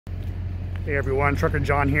Hey everyone, Trucker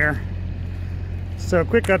John here. So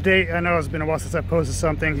quick update. I know it's been a while since I posted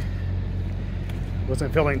something.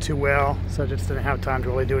 Wasn't feeling too well, so I just didn't have time to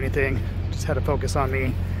really do anything. Just had to focus on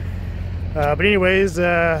me. But anyways,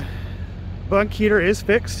 bunk heater is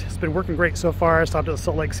fixed. It's been working great so far. I stopped at the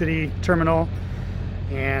Salt Lake City terminal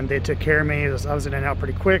and they took care of me. I was in and out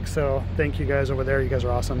pretty quick, so thank you guys over there. You guys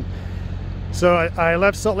are awesome. So I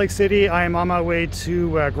left Salt Lake City. I am on my way to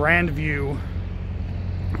Grandview,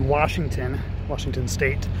 Washington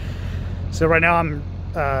State. So right now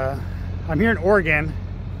I'm here in Oregon.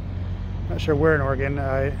 Not sure where in Oregon.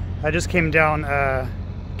 I just came down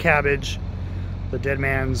Cabbage, the Dead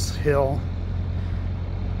Man's Hill,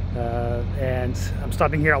 and I'm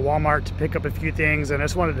stopping here at Walmart to pick up a few things. And I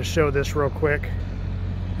just wanted to show this real quick.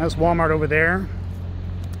 That's Walmart over there.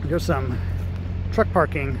 There's some truck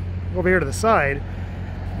parking over here to the side.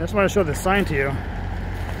 I just want to show this sign to you.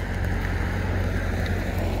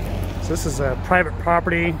 So this is a private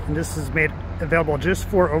property, and this is made available just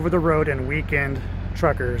for over-the-road and weekend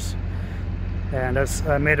truckers. And that's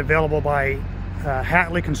made available by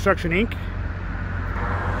Hatley Construction Inc.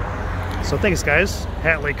 So thanks guys,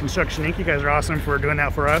 Hatley Construction Inc. You guys are awesome for doing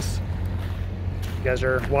that for us. You guys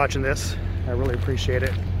are watching this. I really appreciate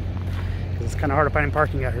it, because it's kind of hard to find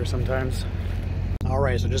parking out here sometimes. All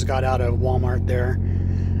right, so I just got out of Walmart there.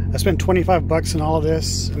 I spent 25 bucks on all of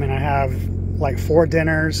this. I mean, I have like 4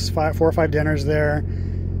 or 5 dinners there.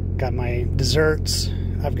 Got my desserts.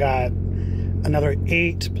 I've got another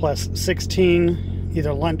 8 plus 16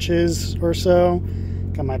 either lunches or so.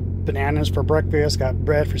 Got my bananas for breakfast. Got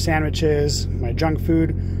bread for sandwiches. My junk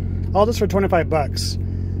food. All this for 25 bucks.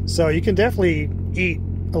 So you can definitely eat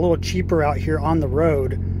a little cheaper out here on the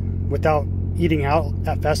road without eating out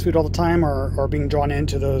at fast food all the time, or being drawn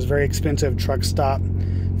into those very expensive truck stop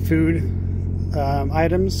food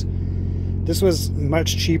items. This was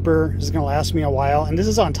much cheaper. This is going to last me a while, and this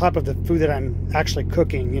is on top of the food that I'm actually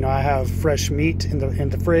cooking. You know, I have fresh meat in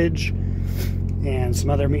the fridge and some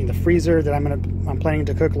other meat in the freezer that I'm planning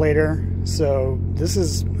to cook later. So this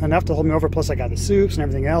is enough to hold me over. Plus I got the soups and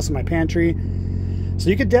everything else in my pantry. So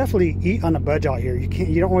you could definitely eat on a budget out here.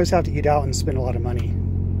 You don't always have to eat out and spend a lot of money.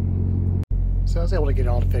 So I was able to get it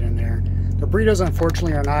all to fit in there. The burritos,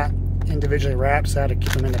 unfortunately, are not individually wrapped, so I had to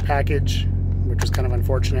keep them in the package, which was kind of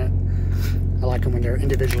unfortunate. I like them when they're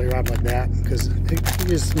individually wrapped like that, because it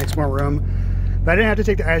just makes more room. But I didn't have to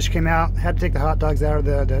take the ice cream out. I had to take the hot dogs out of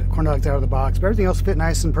the corn dogs out of the box. But everything else fit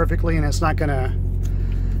nice and perfectly, and it's not gonna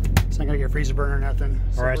get freezer burn or nothing.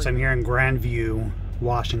 All right, so I'm here in Grandview,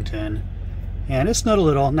 Washington, and it snowed a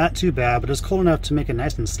little, not too bad, but it's cold enough to make it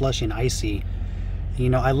nice and slushy and icy. You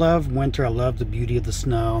know, I love winter. I love the beauty of the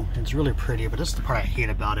snow. It's really pretty, but this is the part I hate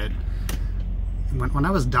about it. When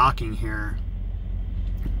I was docking here,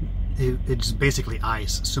 it's basically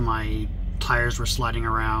ice, so my tires were sliding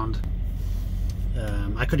around.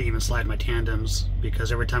 I couldn't even slide my tandems,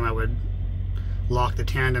 because every time I would lock the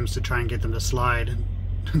tandems to try and get them to slide,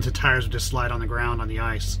 the tires would just slide on the ground on the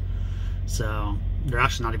ice. So they're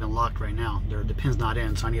actually not even locked right now. The pin's not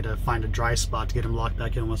in, so I need to find a dry spot to get them locked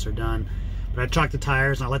back in once they're done. But I chalked the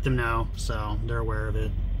tires and I let them know, so they're aware of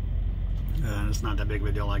it. It's not that big of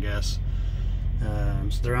a deal, I guess.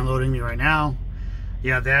 So they're unloading me right now.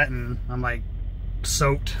 Yeah, that, and I'm like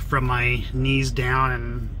soaked from my knees down,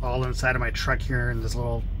 and all inside of my truck here, and this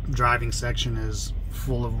little driving section is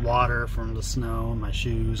full of water from the snow and my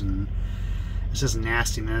shoes, and it's just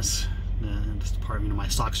nastiness. This part, you know, my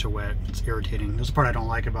socks are wet. It's irritating. There's the part I don't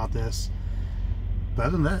like about this. But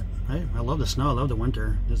other than that, hey, I love the snow. I love the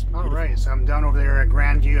winter. All right, so I'm down over there at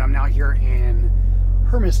Grandview. I'm now here in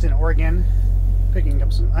Hermiston, Oregon, picking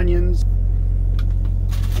up some onions.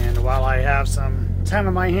 And while I have some time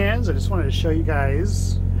on my hands, I just wanted to show you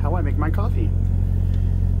guys how I make my coffee.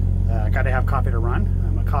 I got to have coffee to run.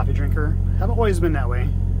 I'm a coffee drinker. Haven't always been that way.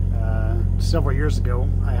 Several years ago,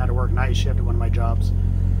 I had to work night shift at one of my jobs,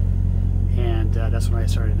 and that's when I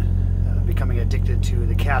started becoming addicted to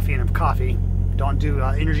the caffeine of coffee. Don't do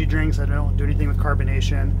energy drinks. I don't do anything with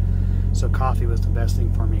carbonation. So coffee was the best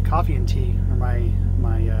thing for me. Coffee and tea are my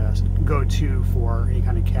go-to for any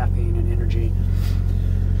kind of caffeine and energy.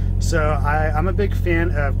 So I'm a big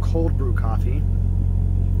fan of cold brew coffee.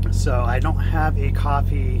 So I don't have a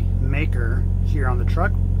coffee maker here on the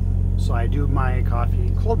truck, so I do my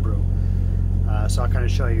coffee cold brew. So I'll kind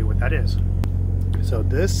of show you what that is. So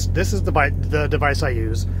this is the device I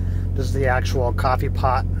use. This is the actual coffee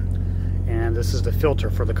pot, and this is the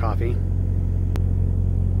filter for the coffee.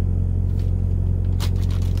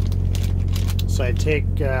 So I take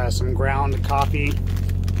some ground coffee.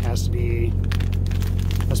 Has to be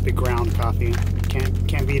ground coffee.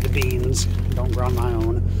 Can't be the beans. Don't ground my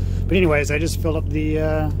own. But anyways, I just filled up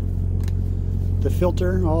the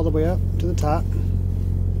filter all the way up to the top.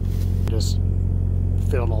 Just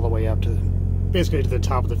filled all the way up to basically to the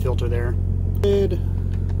top of the filter there. Lid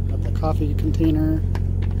of the coffee container.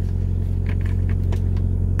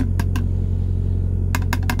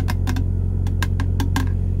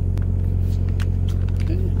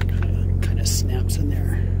 Kind of snaps in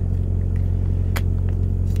there.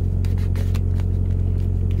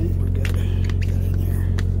 Okay, we're good. Got it in there.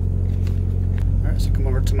 All right, so come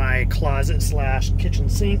over to my closet / kitchen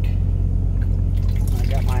sink. I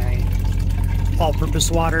got my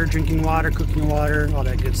all-purpose water, drinking water, cooking water, all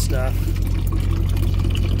that good stuff.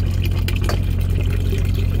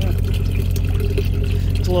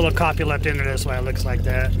 There's a little coffee left in there, that's why it looks like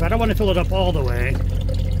that. But I don't want to fill it up all the way.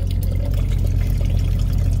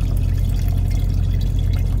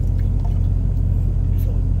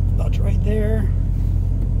 Fill it about right there.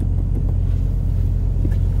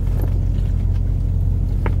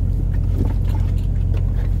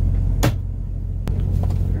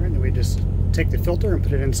 Take the filter and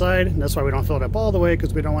put it inside. And that's why we don't fill it up all the way,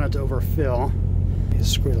 because we don't want it to overfill.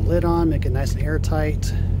 Just screw the lid on, make it nice and airtight.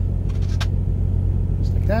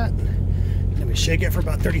 Just like that. Then we shake it for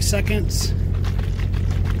about 30 seconds.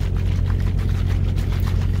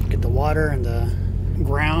 Get the water and the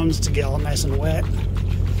grounds to get all nice and wet.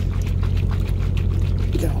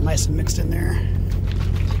 Get it all nice and mixed in there.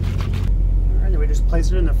 Alright, then we just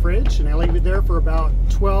place it in the fridge, and I leave it there for about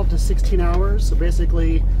 12 to 16 hours. So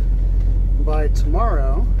basically, by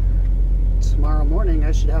tomorrow morning,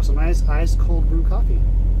 I should have some nice ice cold brew coffee.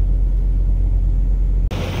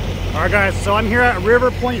 Alright guys, so I'm here at River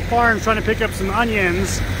Point Farms trying to pick up some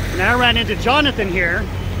onions, and I ran into Jonathan here.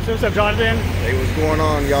 So what's up, Jonathan? Hey, what's going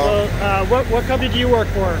on, y'all? So, what company do you work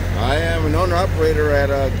for? I am an owner-operator at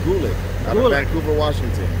Goulet, out of Vancouver,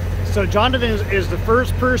 Washington. So Jonathan is the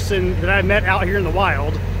first person that I met out here in the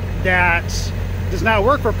wild that does not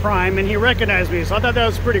work for Prime, and he recognized me, so I thought that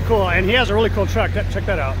was pretty cool. And he has a really cool truck. Check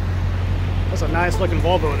that out. That's a nice looking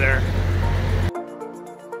Volvo there.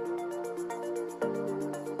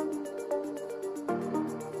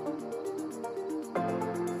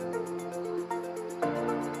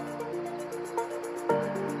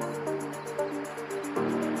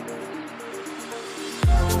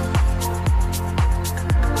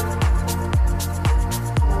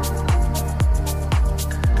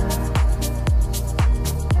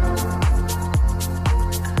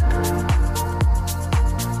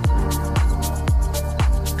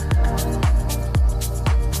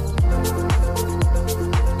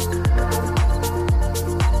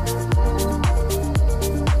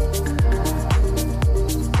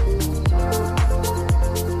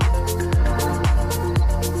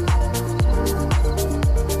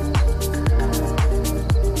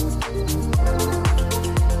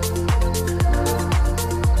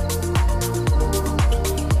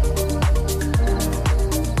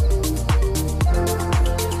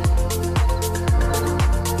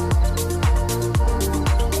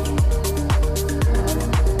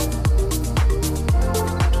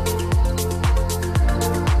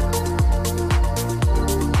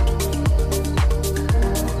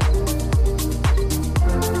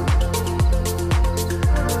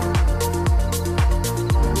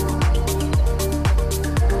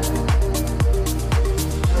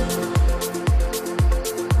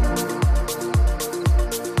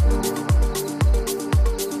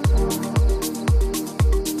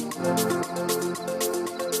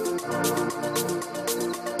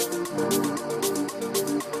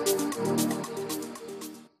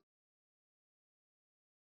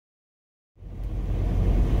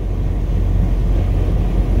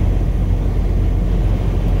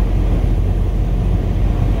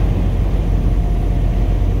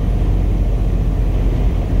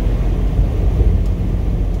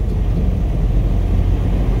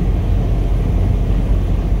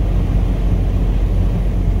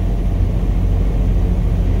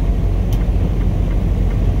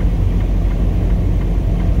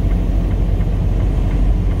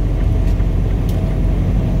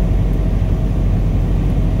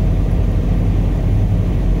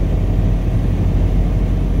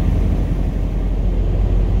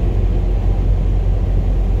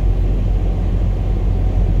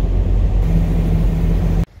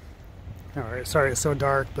 Sorry it's so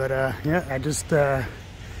dark, but yeah, I just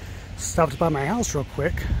stopped by my house real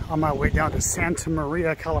quick on my way down to Santa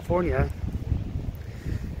Maria, California.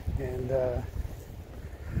 And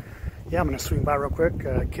yeah, I'm gonna swing by real quick.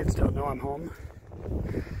 Kids don't know I'm home,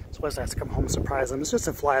 so I just have to come home and surprise them. It's just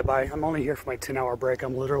a flyby. I'm only here for my 10-hour break.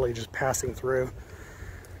 I'm literally just passing through.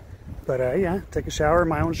 But yeah, take a shower,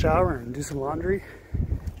 my own shower, and do some laundry.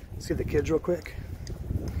 See the kids real quick.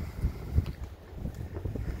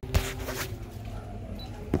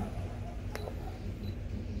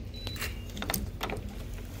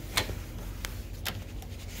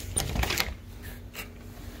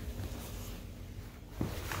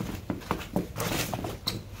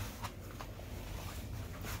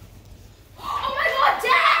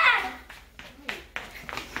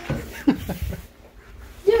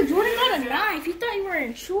 Dude, Jordan got a knife. He thought you were an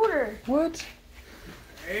intruder. What?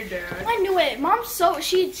 Hey, Dad. I knew it. Mom's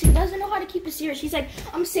she doesn't know how to keep a secret. She's like,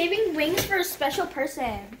 I'm saving wings for a special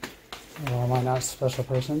person. Oh, am I not a special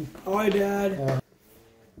person? Hi, Dad.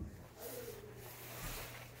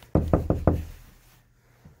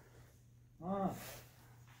 What?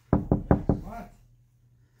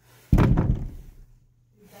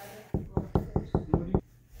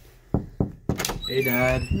 Hey,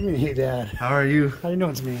 Dad. What do you mean, hey, Dad? How are you? How do you know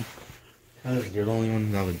it's me? You're the only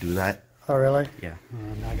one that would do that. Oh, really? Yeah.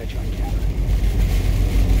 Now I got you on camera.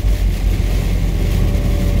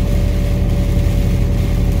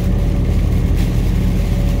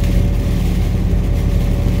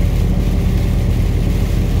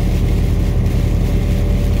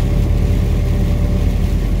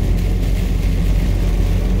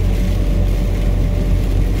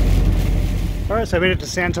 Alright, so I made it to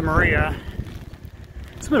Santa Maria.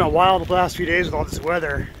 It's been a wild the last few days with all this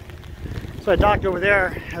weather. So I docked over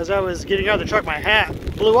there. As I was getting out of the truck, my hat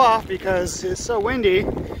blew off because it's so windy.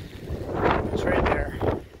 It's right there.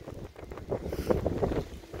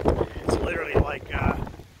 It's literally like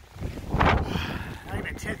not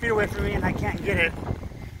even 10 feet away from me, and I can't get it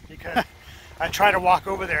because I try to walk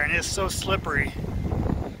over there and it's so slippery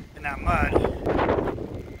in that mud.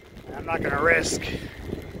 I'm not going to risk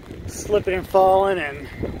slipping and falling and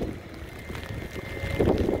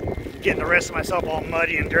getting the rest of myself all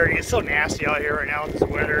muddy and dirty. It's so nasty out here right now with this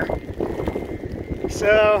weather.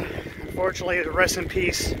 So, unfortunately, rest in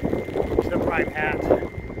peace to the Prime hat.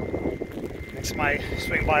 Next time I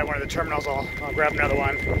swing by one of the terminals, I'll grab another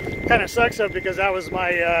one. Kind of sucks though because that was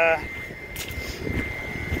my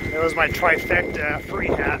trifecta free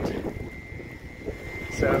hat.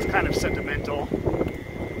 So it's kind of sentimental.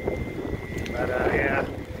 But yeah,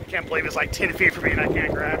 can't believe it's like 10 feet from me and I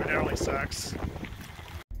can't grab it. It really sucks.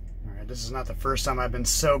 This is not the first time I've been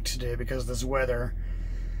soaked today because of this weather.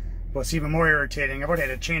 What's even more irritating, I've already had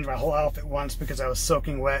to change my whole outfit once because I was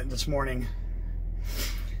soaking wet this morning.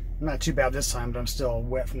 Not too bad this time, but I'm still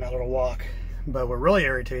wet from that little walk. But what really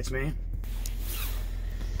irritates me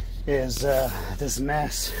is this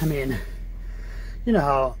mess. I mean, you know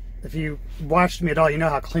how, if you watched me at all, you know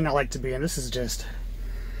how clean I like to be, and this is just,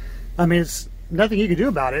 I mean, it's nothing you can do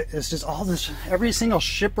about it. It's just all this, every single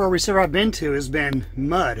shipper or receiver I've been to has been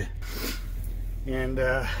mud. And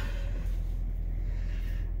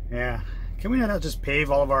yeah, can we not just pave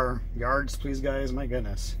all of our yards, please, guys? My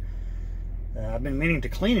goodness. I've been meaning to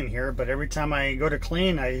clean in here, but every time I go to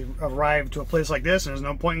clean, I arrive to a place like this and there's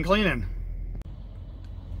no point in cleaning.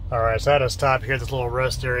 Alright, so I had to stop here at this little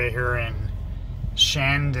rest area here in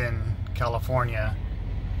Shandon, California.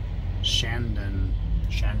 Shandon,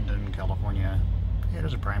 California. Yeah,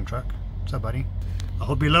 there's a Prime truck. What's up, buddy? I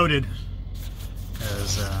hope you're loaded.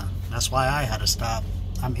 Because that's why I had to stop.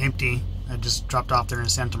 I'm empty. I just dropped off there in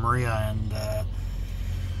Santa Maria and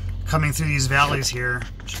coming through these valleys here.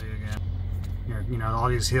 I'll show you again. You know, all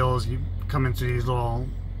these hills. You coming through these little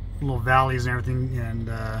valleys and everything, and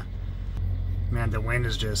man, the wind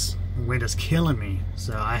is killing me.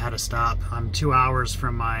 So I had to stop. I'm 2 hours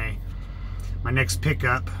from my next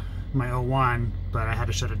pickup, my 01, but I had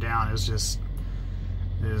to shut it down. It was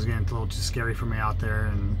getting a little too scary for me out there,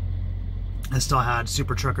 and I still had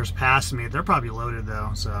super truckers passing me. They're probably loaded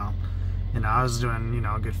though, so you know, I was doing, you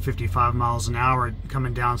know, a good 55 miles an hour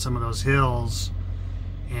coming down some of those hills,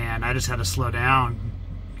 and I just had to slow down.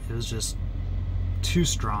 It was just too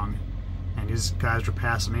strong, and these guys were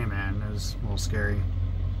passing me, man. It was a little scary.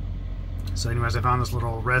 So anyways, I found this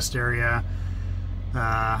little rest area.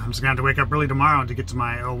 I'm just gonna have to wake up early tomorrow to get to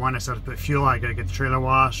my 01. I still have to put fuel. I gotta get the trailer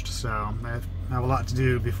washed, so I have a lot to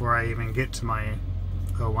do before I even get to my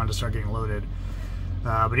 01 to start getting loaded.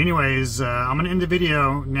 But anyways, I'm gonna end the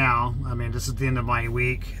video now. I mean, this is the end of my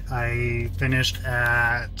week. I finishing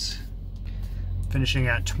at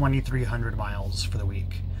 2,300 miles for the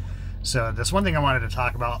week. So that's one thing I wanted to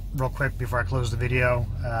talk about real quick before I close the video.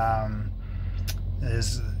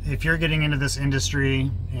 Is if you're getting into this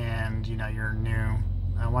industry and you know you're new,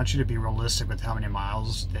 I want you to be realistic with how many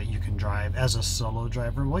miles that you can drive as a solo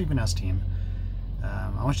driver, well, even as team.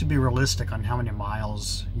 I want you to be realistic on how many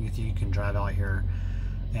miles you think you can drive out here.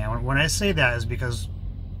 And when I say that is because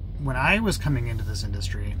when I was coming into this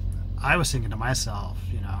industry, I was thinking to myself,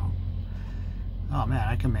 you know, oh man,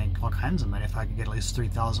 I can make all kinds of money if I could get at least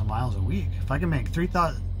 3,000 miles a week. If I can make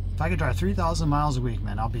 3,000, if I could drive 3,000 miles a week,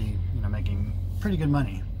 man, I'll be, you know, making pretty good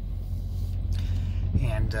money.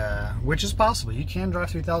 And which is possible. You can drive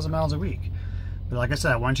 3,000 miles a week, but like I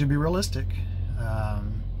said, I want you to be realistic.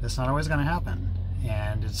 It's not always going to happen,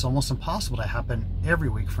 and it's almost impossible to happen every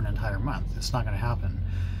week for an entire month. It's not going to happen.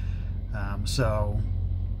 So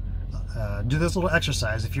do this little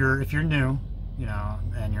exercise. If you're new, you know,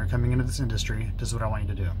 and you're coming into this industry, this is what I want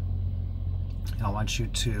you to do. And I want you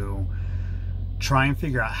to try and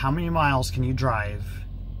figure out how many miles can you drive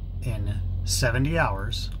in 70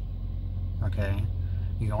 hours. Okay,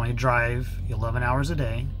 you can only drive 11 hours a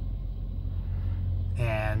day,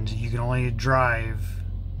 and you can only drive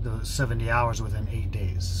those 70 hours within 8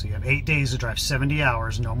 days. So you have 8 days to drive 70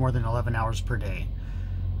 hours, no more than 11 hours per day.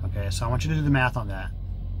 Okay, so I want you to do the math on that.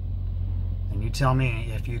 And you tell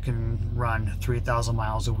me if you can run 3,000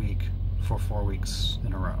 miles a week for 4 weeks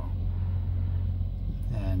in a row.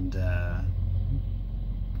 And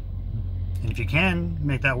if you can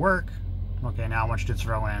make that work, okay, now I want you to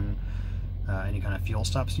throw in any kind of fuel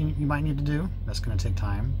stops you might need to do. That's going to take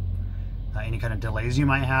time. Any kind of delays you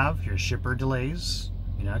might have, your shipper delays.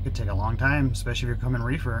 You know, it could take a long time, especially if you're coming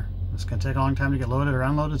reefer. It's going to take a long time to get loaded or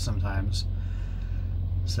unloaded sometimes.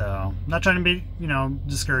 So, I'm not trying to be, you know,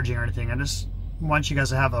 discouraging or anything. I just want you guys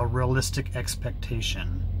to have a realistic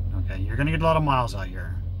expectation. Okay, you're going to get a lot of miles out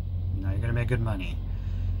here. You know, you're going to make good money.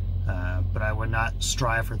 But I would not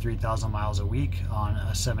strive for 3,000 miles a week on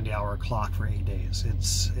a 70-hour clock for 8 days.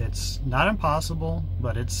 It's not impossible,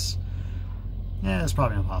 but it's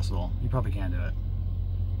probably impossible. You probably can't do it.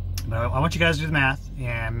 But I want you guys to do the math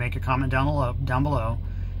and make a comment down below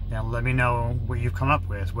and let me know what you've come up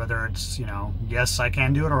with, whether it's, you know, yes, I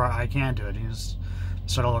can do it, or I can't do it. You just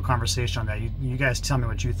start a little conversation on that. You guys tell me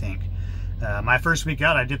what you think. My first week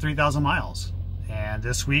out, I did 3,000 miles. And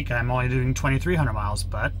this week, I'm only doing 2,300 miles,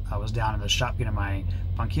 but I was down in the shop getting my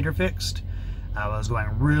bunk heater fixed. I was going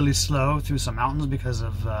really slow through some mountains because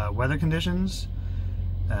of weather conditions.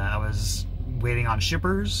 I was waiting on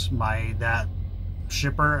shippers. That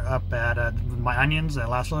shipper up at my onions, that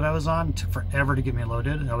last load I was on, took forever to get me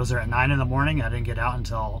loaded. I was there at 9 in the morning. I didn't get out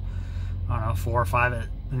until, I don't know, 4 or 5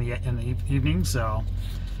 in the evening. So,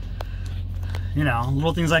 you know,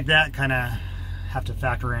 little things like that kind of have to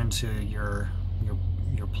factor into your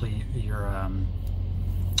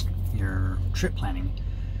trip planning.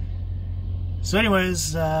 So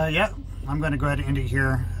anyways, yeah, I'm going to go ahead and end it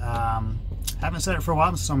here. Haven't said it for a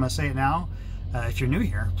while, so I'm going to say it now. If you're new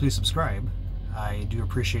here, please subscribe. I do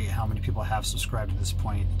appreciate how many people have subscribed at this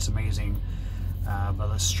point. It's amazing. But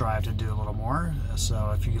let's strive to do a little more.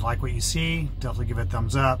 So if you like what you see, definitely give it a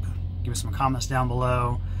thumbs up. Give me some comments down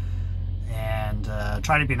below. And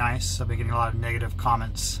try to be nice. I've been getting a lot of negative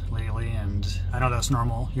comments lately, and I know that's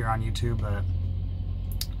normal here on YouTube, but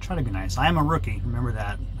try to be nice. I am a rookie, remember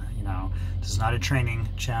that. You know, this is not a training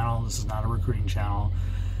channel, this is not a recruiting channel.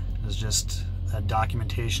 It's just a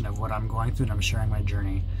documentation of what I'm going through, and I'm sharing my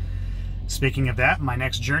journey. Speaking of that, my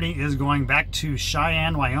next journey is going back to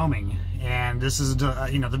Cheyenne, Wyoming, and this is,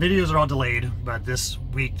 you know, the videos are all delayed, but this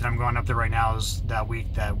week that I'm going up there right now is that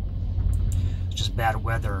week that just bad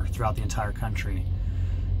weather throughout the entire country.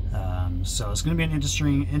 So it's going to be an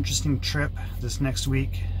interesting trip this next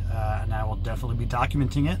week, and I will definitely be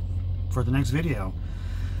documenting it for the next video.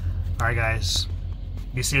 Alright guys,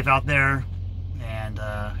 be safe out there, and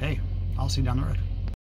hey, I'll see you down the road.